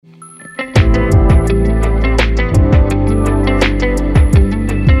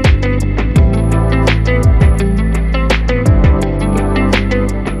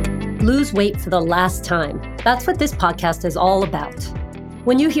weight for the last time. That's what this podcast is all about.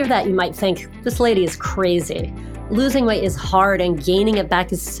 When you hear that, you might think, this lady is crazy. Losing weight is hard and gaining it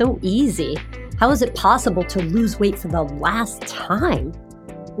back is so easy. How is it possible to lose weight for the last time?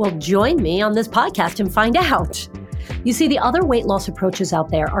 Well, join me on this podcast and find out. You see, the other weight loss approaches out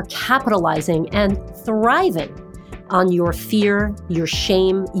there are capitalizing and thriving on your fear, your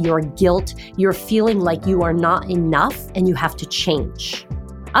shame, your guilt, your feeling like you are not enough and you have to change.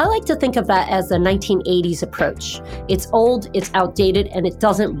 I like to think of that as the 1980s approach. It's old, it's outdated, and it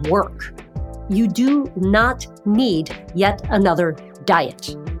doesn't work. You do not need yet another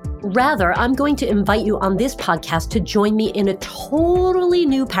diet. Rather, I'm going to invite you on this podcast to join me in a totally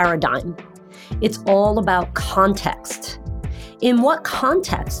new paradigm. It's all about context. In what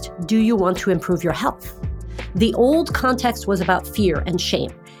context do you want to improve your health? The old context was about fear and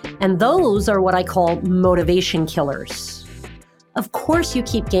shame, and those are what I call motivation killers. Of course, you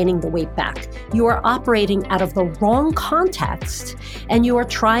keep gaining the weight back. You are operating out of the wrong context, and you are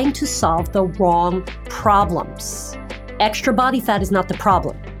trying to solve the wrong problems. Extra body fat is not the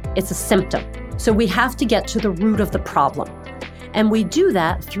problem. It's a symptom. So we have to get to the root of the problem. And we do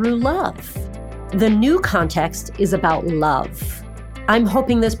that through love. The new context is about love. I'm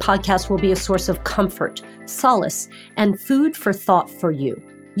hoping this podcast will be a source of comfort, solace, and food for thought for you.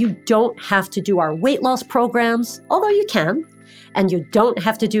 You don't have to do our weight loss programs, although you can. And you don't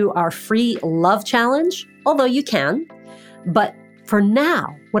have to do our free love challenge, although you can. But for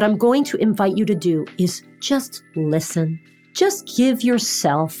now, what I'm going to invite you to do is just listen. Just give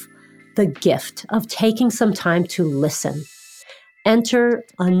yourself the gift of taking some time to listen. Enter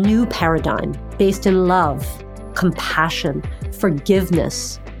a new paradigm based in love, compassion,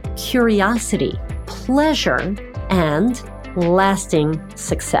 forgiveness, curiosity, pleasure, and lasting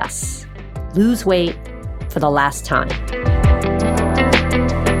success. Lose weight for the last time.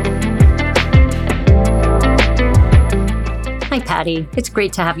 Hi, Patty. It's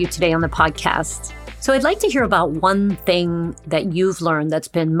great to have you today on the podcast. So I'd like to hear about one thing that you've learned that's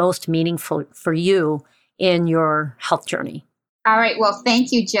been most meaningful for you in your health journey. All right. Well,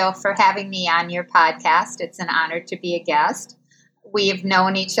 thank you, Jill, for having me on your podcast. It's an honor to be a guest. We have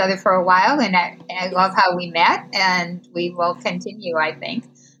known each other for a while, and I love how we met, and we will continue, I think,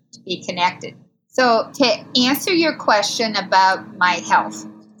 to be connected. So to answer your question about my health,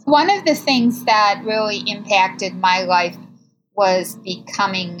 one of the things that really impacted my life was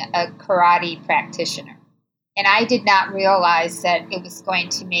becoming a karate practitioner. And I did not realize that it was going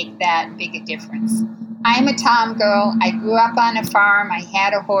to make that big a difference. I'm a Tom girl. I grew up on a farm. I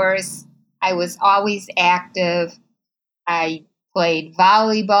had a horse. I was always active. I played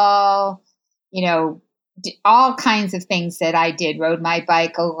volleyball, all kinds of things that I did. Rode my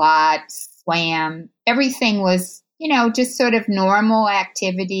bike a lot, swam. Everything was, just sort of normal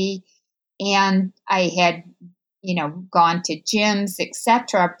activity. And I had, gone to gyms,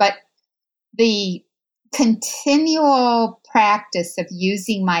 etc. But the continual practice of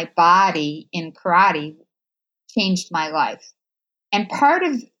using my body in karate changed my life. And part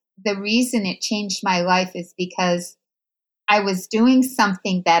of the reason it changed my life is because I was doing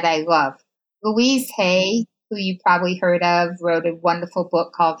something that I love. Louise Hay, who you probably heard of, wrote a wonderful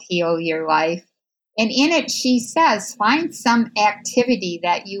book called Heal Your Life. And in it, she says, find some activity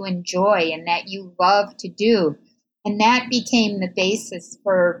that you enjoy and that you love to do. And that became the basis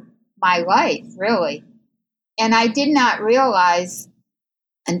for my life, really. And I did not realize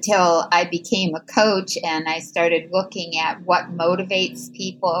until I became a coach and I started looking at what motivates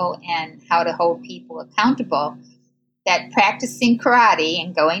people and how to hold people accountable, that practicing karate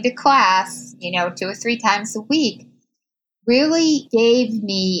and going to class, 2 or 3 times a week really gave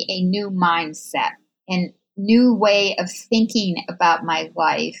me a new mindset and new way of thinking about my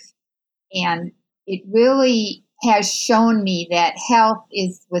life. And it really has shown me that health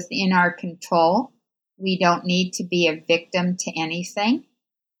is within our control. We don't need to be a victim to anything.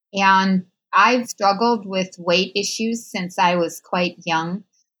 And I've struggled with weight issues since I was quite young.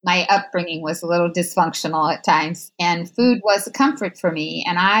 My upbringing was a little dysfunctional at times, and food was a comfort for me.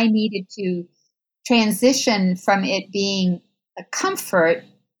 And I needed to transition from it being a comfort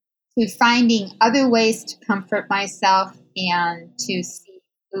to finding other ways to comfort myself and to see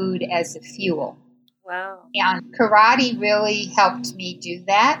food as a fuel. Wow. And karate really helped me do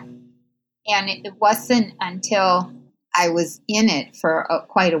that. And it wasn't until I was in it for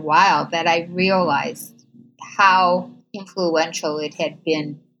quite a while that I realized how influential it had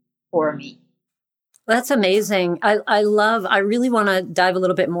been for me. That's amazing. I really want to dive a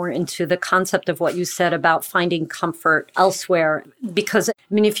little bit more into the concept of what you said about finding comfort elsewhere. Because,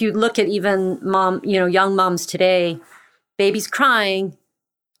 if you look at even young moms today, baby's crying,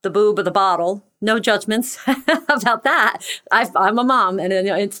 the boob of the bottle. No judgments about that. I'm a mom, and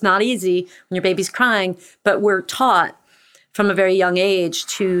it's not easy when your baby's crying, but we're taught from a very young age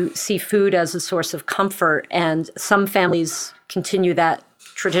to see food as a source of comfort. And some families continue that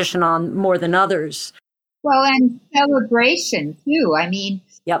tradition on more than others. Well, and celebration too. I mean,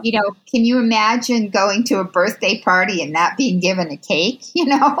 Yep. Can you imagine going to a birthday party and not being given a cake,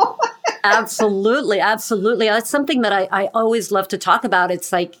 Absolutely. Absolutely. That's something that I always love to talk about.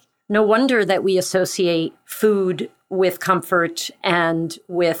 It's like, no wonder that we associate food with comfort and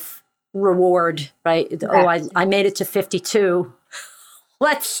with reward, right? Right. Oh, I made it to 52.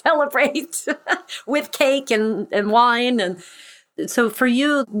 Let's celebrate with cake and wine. And so for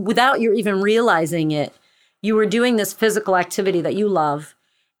you, without you even realizing it, you were doing this physical activity that you love.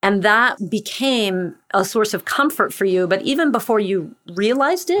 And that became a source of comfort for you. But even before you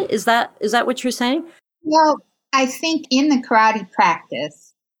realized it, is that what you're saying? Well, I think in the karate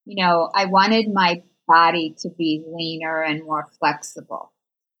practice, I wanted my body to be leaner and more flexible.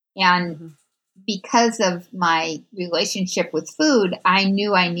 And because of my relationship with food, I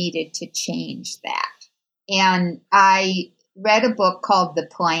knew I needed to change that. And I read a book called The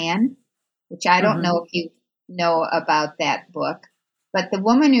Plan, which I don't know if you know about that book. But the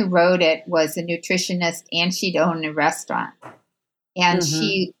woman who wrote it was a nutritionist, and she'd owned a restaurant. And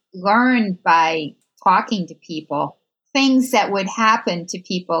she learned by talking to people things that would happen to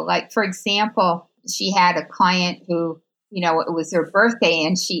people. Like, for example, she had a client who, it was her birthday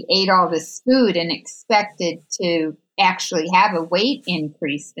and she ate all this food and expected to actually have a weight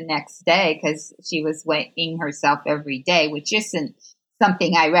increase the next day because she was weighing herself every day, which isn't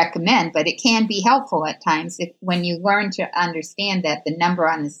something I recommend, but it can be helpful at times when you learn to understand that the number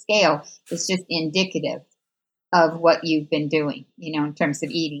on the scale is just indicative of what you've been doing, in terms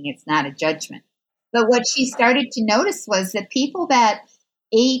of eating. It's not a judgment. But what she started to notice was that people that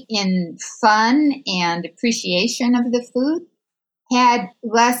ate in fun and appreciation of the food had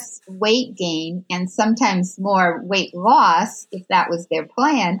less weight gain and sometimes more weight loss, if that was their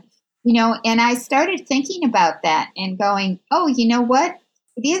plan. And I started thinking about that and going, oh, you know what?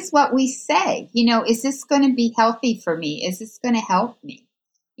 It is what we say. Is this going to be healthy for me? Is this going to help me?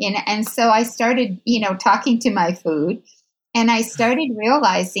 And so I started, talking to my food, and I started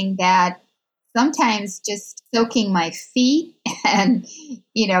realizing that sometimes just soaking my feet and,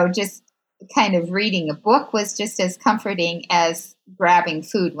 just kind of reading a book was just as comforting as grabbing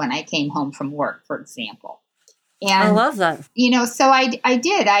food when I came home from work, for example. And I love that. So I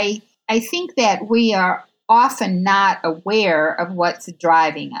did. I think that we are often not aware of what's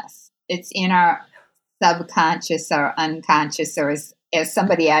driving us. It's in our subconscious or unconscious, or as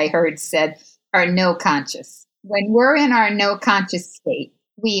somebody I heard said, our no conscious. When we're in our no conscious state,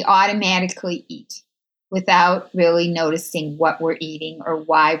 we automatically eat without really noticing what we're eating or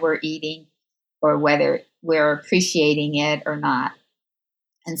why we're eating or whether we're appreciating it or not.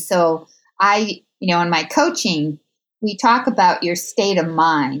 And so in my coaching, we talk about your state of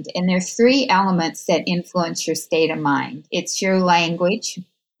mind, and there are 3 elements that influence your state of mind. It's your language.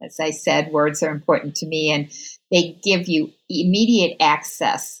 As I said, words are important to me, and they give you immediate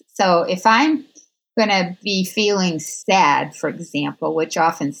access. So if I'm going to be feeling sad, for example, which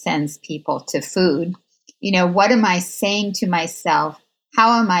often sends people to food, what am I saying to myself?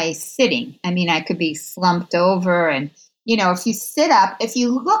 How am I sitting? I mean, I could be slumped over, and, if you sit up, if you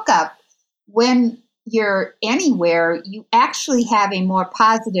look up, when you're anywhere, you actually have a more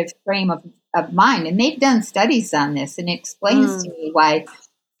positive frame of mind. And they've done studies on this, and it explains to me why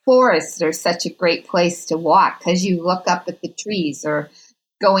forests are such a great place to walk, because you look up at the trees. Or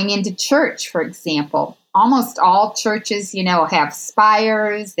going into church, for example. Almost all churches, have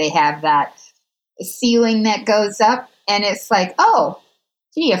spires. They have that ceiling that goes up. And it's like, oh,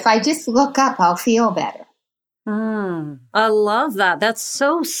 gee, if I just look up, I'll feel better. I love that. That's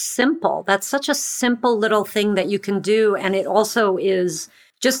so simple. That's such a simple little thing that you can do. And it also is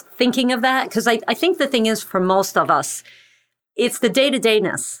just thinking of that, because I think the thing is, for most of us, it's the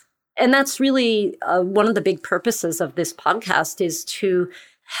day-to-dayness. And that's really one of the big purposes of this podcast, is to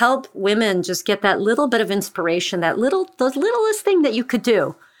help women just get that little bit of inspiration, the littlest thing that you could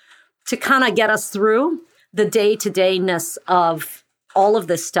do to kind of get us through the day-to-dayness of all of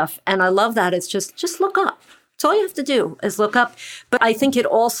this stuff. And I love that. It's just look up. It's all you have to do is look up. But I think it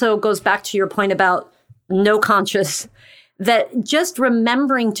also goes back to your point about no conscious, that just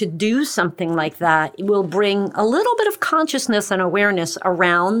remembering to do something like that will bring a little bit of consciousness and awareness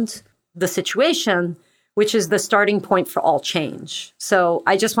around the situation, which is the starting point for all change. So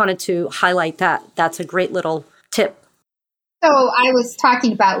I just wanted to highlight that. That's a great little tip. So I was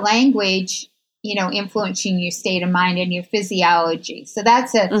talking about language. influencing your state of mind and your physiology. So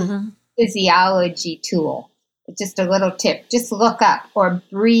that's a physiology tool. Just a little tip, just look up or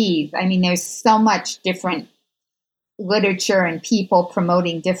breathe. I mean, there's so much different literature and people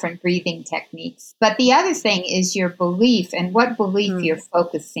promoting different breathing techniques. But the other thing is your belief and what belief you're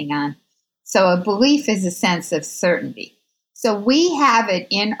focusing on. So a belief is a sense of certainty. So we have it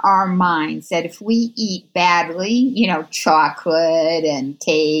in our minds that if we eat badly, chocolate and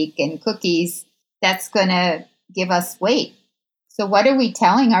cake and cookies, that's going to give us weight. So what are we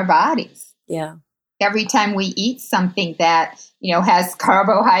telling our bodies? Yeah. Every time we eat something that, has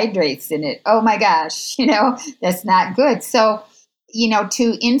carbohydrates in it, oh my gosh, that's not good. So,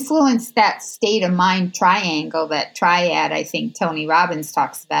 to influence that state of mind triangle, that triad, I think Tony Robbins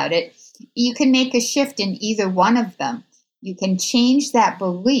talks about it, you can make a shift in either one of them. You can change that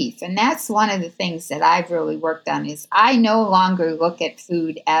belief. And that's one of the things that I've really worked on is I no longer look at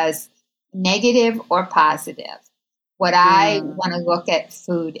food as negative or positive. What I want to look at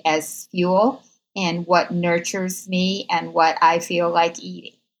food as fuel and what nurtures me and what I feel like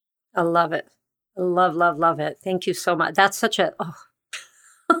eating. I love it. Love it. Thank you so much. That's such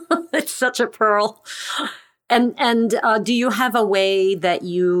it's such a pearl. And do you have a way that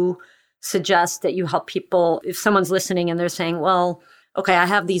you suggest that you help people if someone's listening and they're saying, well, okay, I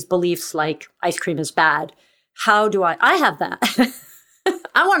have these beliefs like ice cream is bad. How do I have that.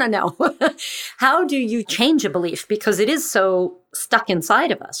 I want to know, how do you change a belief? Because it is so stuck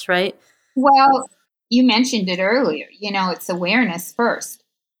inside of us, right? Well, you mentioned it earlier, it's awareness first.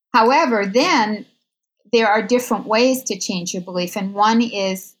 However, then there are different ways to change your belief. And one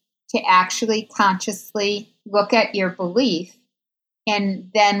is to actually consciously look at your belief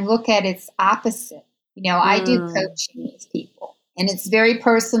and then look at its opposite. I do coaching with people and it's very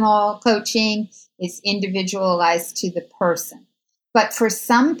personal coaching. It's individualized to the person. But for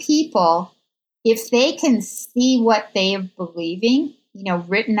some people, if they can see what they are believing,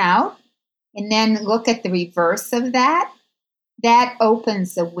 written out, and then look at the reverse of that, that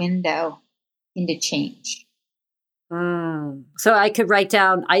opens a window into change. So I could write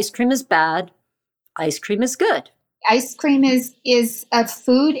down ice cream is bad, ice cream is good. Ice cream is a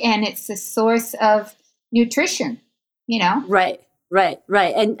food and it's a source of nutrition, Right.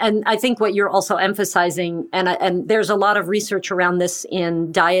 And I think what you're also emphasizing, and there's a lot of research around this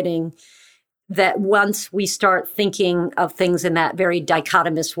in dieting, that once we start thinking of things in that very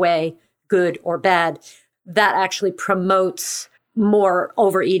dichotomous way, good or bad, that actually promotes more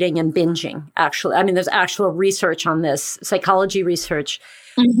overeating and binging, actually. I mean, there's actual research on this, psychology research.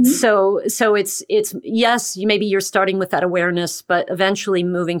 So it's yes, maybe you're starting with that awareness, but eventually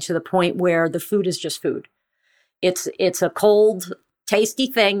moving to the point where the food is just food. It's a cold, tasty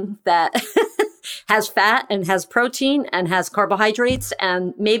thing that has fat and has protein and has carbohydrates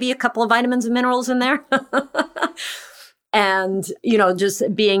and maybe a couple of vitamins and minerals in there. And,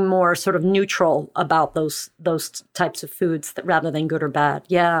 just being more sort of neutral about those types of foods rather than good or bad.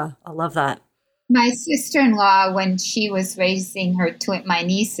 Yeah, I love that. My sister-in-law, when she was raising my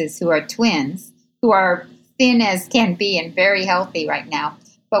nieces who are twins, who are thin as can be and very healthy right now.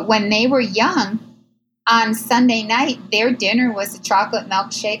 But when they were young, on Sunday night, their dinner was a chocolate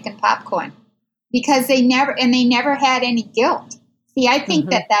milkshake and popcorn because they never had any guilt. See, I think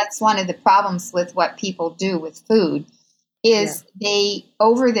that that's one of the problems with what people do with food is they,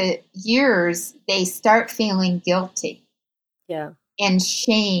 over the years, they start feeling guilty and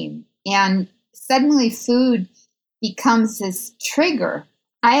shame. And suddenly food becomes this trigger.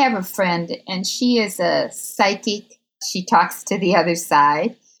 I have a friend and she is a psychic. She talks to the other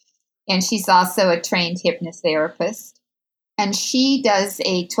side. And she's also a trained hypnotherapist. And she does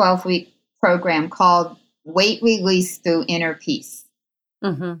a 12-week program called Weight Release Through Inner Peace.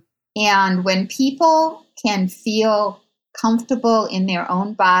 And when people can feel comfortable in their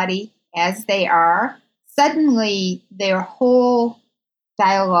own body as they are, suddenly their whole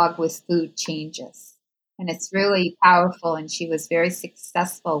dialogue with food changes. And it's really powerful. And she was very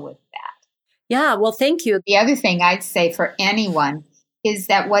successful with that. Yeah, well, thank you. The other thing I'd say for anyone is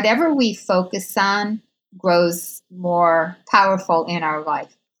that whatever we focus on grows more powerful in our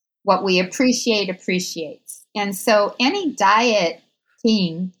life. What we appreciate appreciates. And so any diet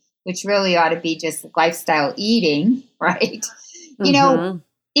thing, which really ought to be just lifestyle eating, right?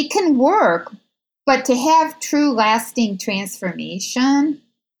 It can work, but to have true lasting transformation,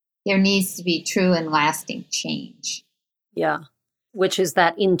 there needs to be true and lasting change. Yeah, which is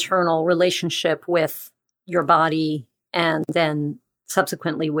that internal relationship with your body and then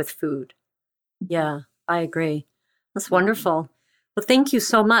subsequently with food. Yeah, I agree. That's wonderful. Well, thank you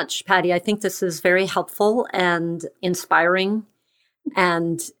so much, Patty. I think this is very helpful and inspiring.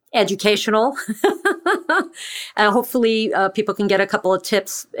 And educational. And hopefully people can get a couple of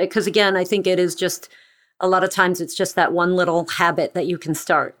tips. Because again, I think it is just, a lot of times it's just that one little habit that you can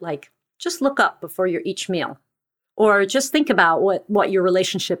start. Like just look up before each meal. Or just think about what your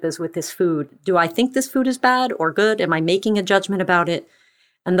relationship is with this food. Do I think this food is bad or good? Am I making a judgment about it?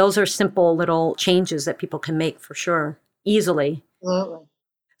 And those are simple little changes that people can make for sure, easily. Absolutely.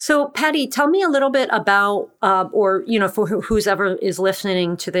 So, Patty, tell me a little bit about, or, for who's ever is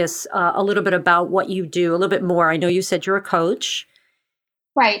listening to this, a little bit about what you do, a little bit more. I know you said you're a coach.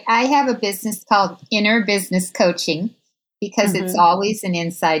 Right. I have a business called Inner Business Coaching because it's always an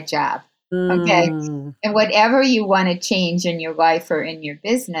inside job. Okay. And whatever you want to change in your life or in your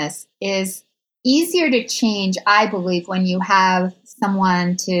business is easier to change, I believe, when you have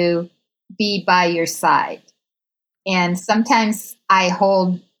someone to be by your side. And sometimes I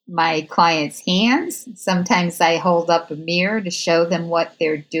hold my clients' hands. Sometimes I hold up a mirror to show them what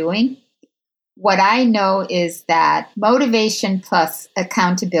they're doing. What I know is that motivation plus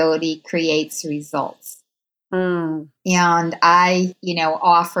accountability creates results. And I,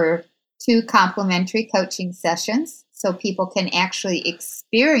 offer 2 complimentary coaching sessions so people can actually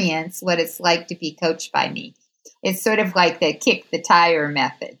experience what it's like to be coached by me. It's sort of like the kick the tire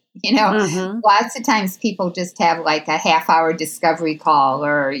method. Lots of times people just have like a half-hour discovery call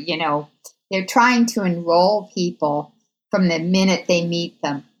or, they're trying to enroll people from the minute they meet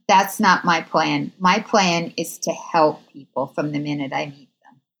them. That's not my plan. My plan is to help people from the minute I meet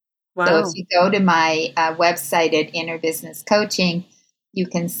them. Wow. So if you go to my website at Inner Business Coaching, you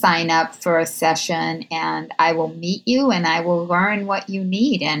can sign up for a session and I will meet you and I will learn what you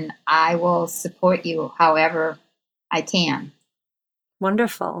need and I will support you however I can.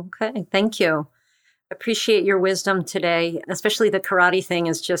 Wonderful. Okay. Thank you. Appreciate your wisdom today, especially the karate thing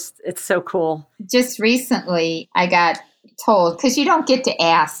is it's so cool. Just recently I got told, because you don't get to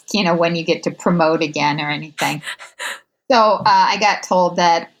ask, when you get to promote again or anything. So I got told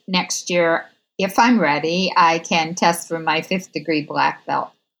that next year, if I'm ready, I can test for my 5th degree black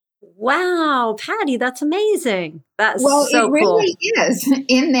belt. Wow, Patty, that's amazing. That's so cool. It really is,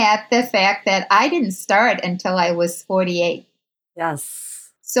 in that the fact that I didn't start until I was 48.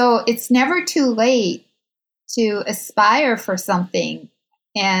 Yes. So it's never too late to aspire for something.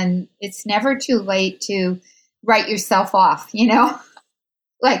 And it's never too late to write yourself off,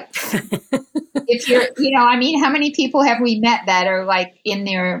 Like, if you're, how many people have we met that are like in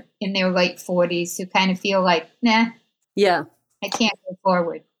their late 40s who kind of feel like, nah, yeah, I can't go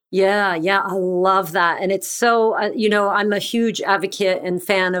forward. Yeah, I love that. And it's so, I'm a huge advocate and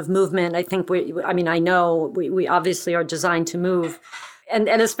fan of movement. I think I know we obviously are designed to move. And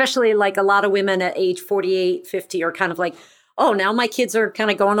especially like a lot of women at age 48, 50 are kind of like, oh, now my kids are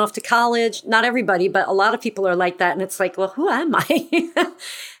kind of going off to college. Not everybody, but a lot of people are like that. And it's like, well, who am I?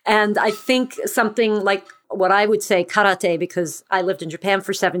 And I think something like what I would say karate, because I lived in Japan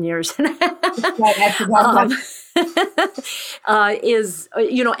for 7 years, is,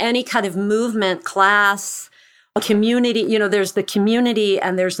 any kind of movement class, a community, there's the community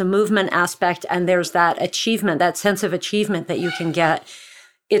and there's the movement aspect and there's that achievement, that sense of achievement that you can get.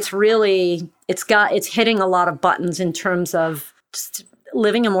 It's really, it's hitting a lot of buttons in terms of just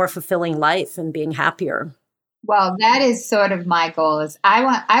living a more fulfilling life and being happier. Well, that is sort of my goal. Is I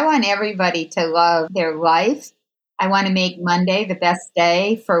want everybody to love their life. I want to make Monday the best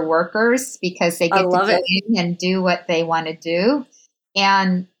day for workers because they get to go in and do what they want to do.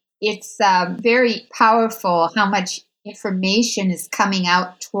 And it's very powerful how much information is coming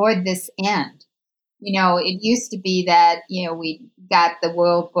out toward this end. It used to be that, we got the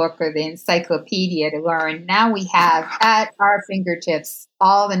World Book or the encyclopedia to learn. Now we have at our fingertips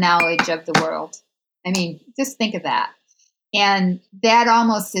all the knowledge of the world. I mean, just think of that. And that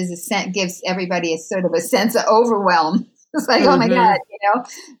almost gives everybody a sort of a sense of overwhelm. It's like, oh my God,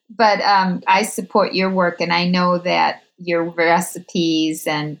 But I support your work and I know that your recipes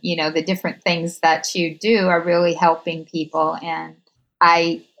and, the different things that you do are really helping people. And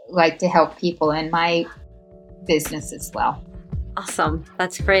I like to help people in my business as well. Awesome.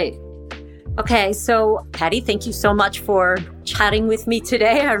 That's great. Okay. So Patty, thank you so much for chatting with me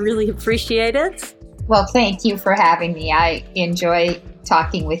today. I really appreciate it. Well, thank you for having me. I enjoy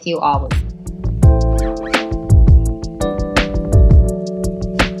talking with you always.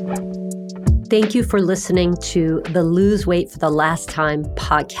 Thank you for listening to the Lose Weight for the Last Time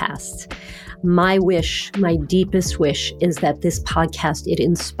podcast. My wish, my deepest wish is that this podcast, it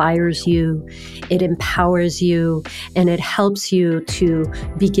inspires you, it empowers you, and it helps you to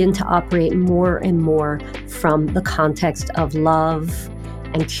begin to operate more and more from the context of love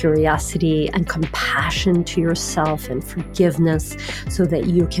and curiosity and compassion to yourself and forgiveness so that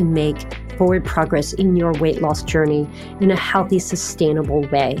you can make forward progress in your weight loss journey in a healthy, sustainable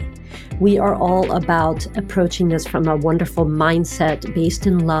way. We are all about approaching this from a wonderful mindset based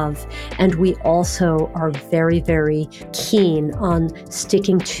in love. And we also are very, very keen on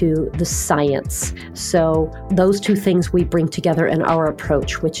sticking to the science. So those two things we bring together in our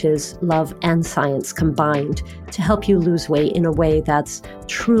approach, which is love and science combined to help you lose weight in a way that's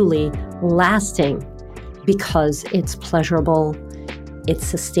truly lasting because it's pleasurable, it's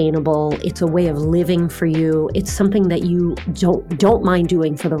sustainable, it's a way of living for you, it's something that you don't mind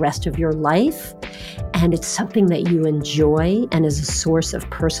doing for the rest of your life, and it's something that you enjoy and is a source of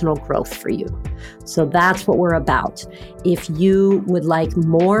personal growth for you. So that's what we're about. If you would like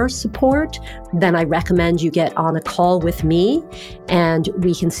more support, then I recommend you get on a call with me and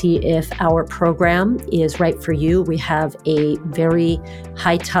we can see if our program is right for you. We have a very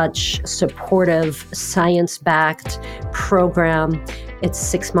high-touch, supportive, science-backed program. It's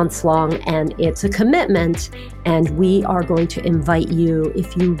 6 months long and it's a commitment. And we are going to invite you,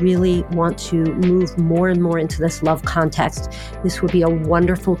 if you really want to move more and more into this love context, this would be a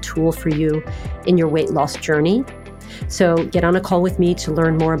wonderful tool for you in your weight loss journey. So get on a call with me to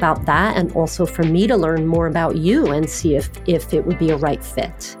learn more about that and also for me to learn more about you and see if it would be a right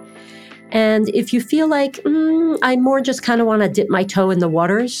fit. And if you feel like, I more just kind of want to dip my toe in the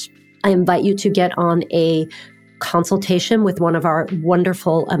waters, I invite you to get on a consultation with one of our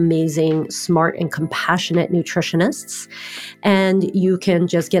wonderful, amazing, smart, and compassionate nutritionists. And you can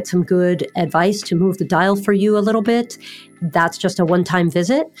just get some good advice to move the dial for you a little bit. That's just a one-time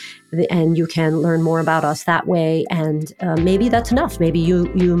visit, and you can learn more about us that way. And maybe that's enough. Maybe you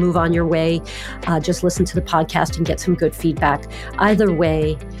move on your way, just listen to the podcast and get some good feedback. Either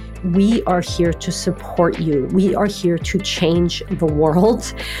way, we are here to support you. We are here to change the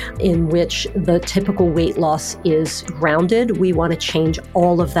world in which the typical weight loss is grounded. We want to change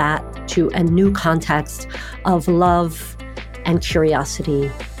all of that to a new context of love and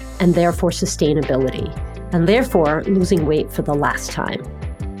curiosity, and therefore sustainability, and therefore losing weight for the last time.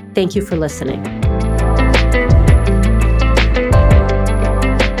 Thank you for listening.